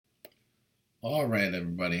All right,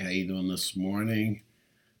 everybody, how you doing this morning?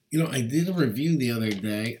 I did a review the other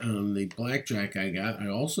day on the blackjack I got. I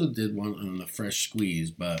also did one on the fresh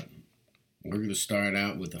squeeze, but we're going to start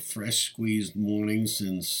out with a fresh squeezed morning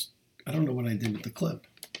since I don't know what I did with the clip.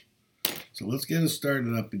 So let's get it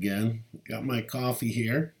started up again. Got my coffee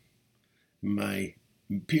here, my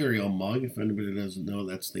Imperial mug. If anybody doesn't know,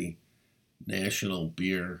 that's the national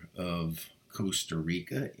beer of Costa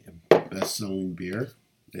Rica, best-selling beer.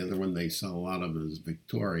 The other one they sell a lot of is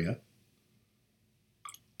Victoria.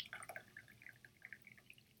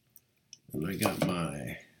 And I got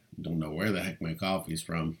don't know where the heck my coffee's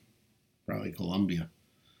from. Probably Colombia.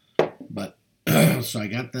 But, so I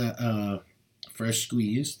got the fresh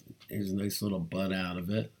squeezed. There's a nice little bud out of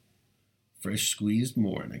it. Fresh squeezed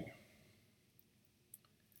morning.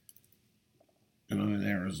 And I'm in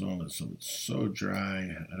Arizona, so it's so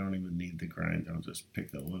dry, I don't even need the grind. I'll just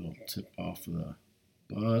pick a little tip off of the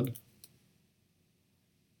bud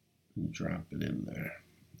and drop it in there.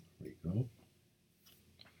 There we go.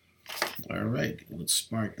 All right, let's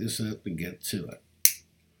spark this up and get to it.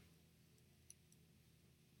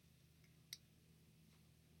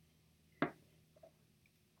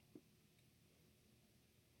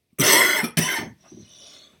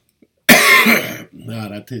 Now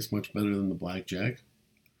that tastes much better than the blackjack.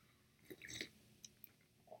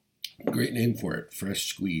 Great name for it, fresh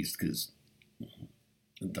squeezed, because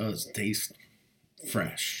it does taste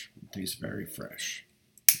fresh. It tastes very fresh.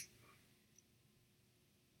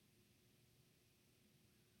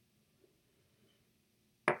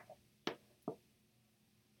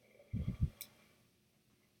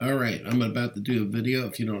 All right, I'm about to do a video.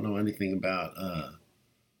 If you don't know anything about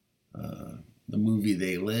the movie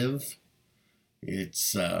They Live,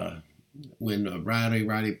 it's when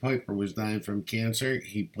Roddy Piper was dying from cancer,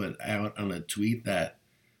 he put out on a tweet that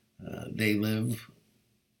They Live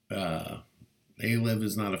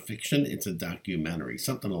is not a fiction, it's a documentary,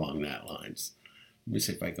 something along that lines. Let me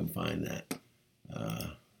see if I can find that.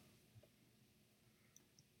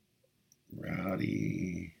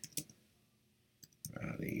 Roddy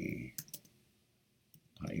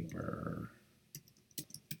Piper,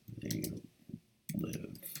 They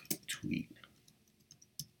Live tweet.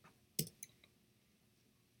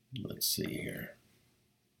 Let's see here.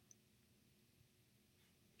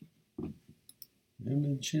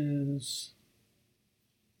 Images.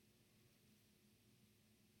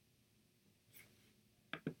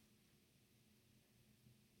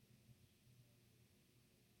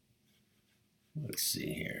 Let's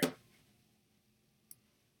see here.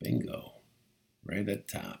 Bingo. Right at the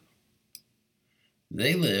top.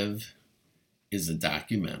 They Live is a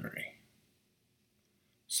documentary.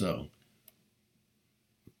 So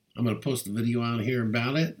I'm going to post a video on here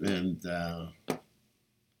about it, and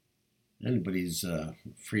anybody's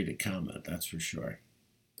free to comment, that's for sure.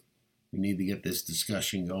 We need to get this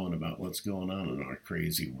discussion going about what's going on in our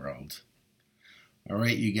crazy world. All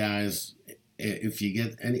right, you guys, if you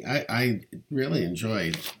get any, I really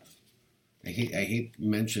enjoyed, I hate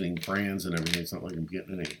mentioning brands and everything. It's not like I'm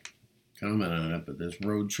getting any comment on it, but this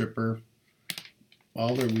Road Tripper,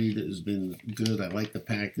 all their weed has been good. I like the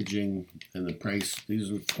packaging and the price. These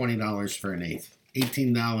are $20 for an eighth.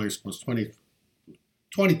 $18 plus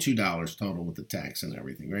 $22 total with the tax and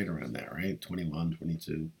everything. Right around that, right? 21,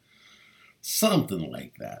 22. Something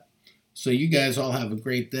like that. So you guys all have a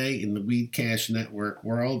great day in the Weed Cash Network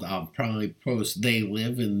world. I'll probably post They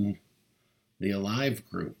Live in the Alive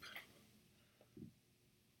group.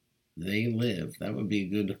 They Live. That would be a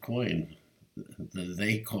good coin. The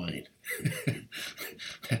They coin.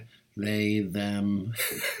 They, them.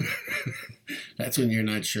 That's when you're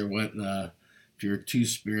not sure what, if you're a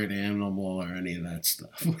two-spirit animal or any of that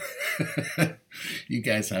stuff. You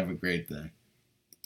guys have a great day.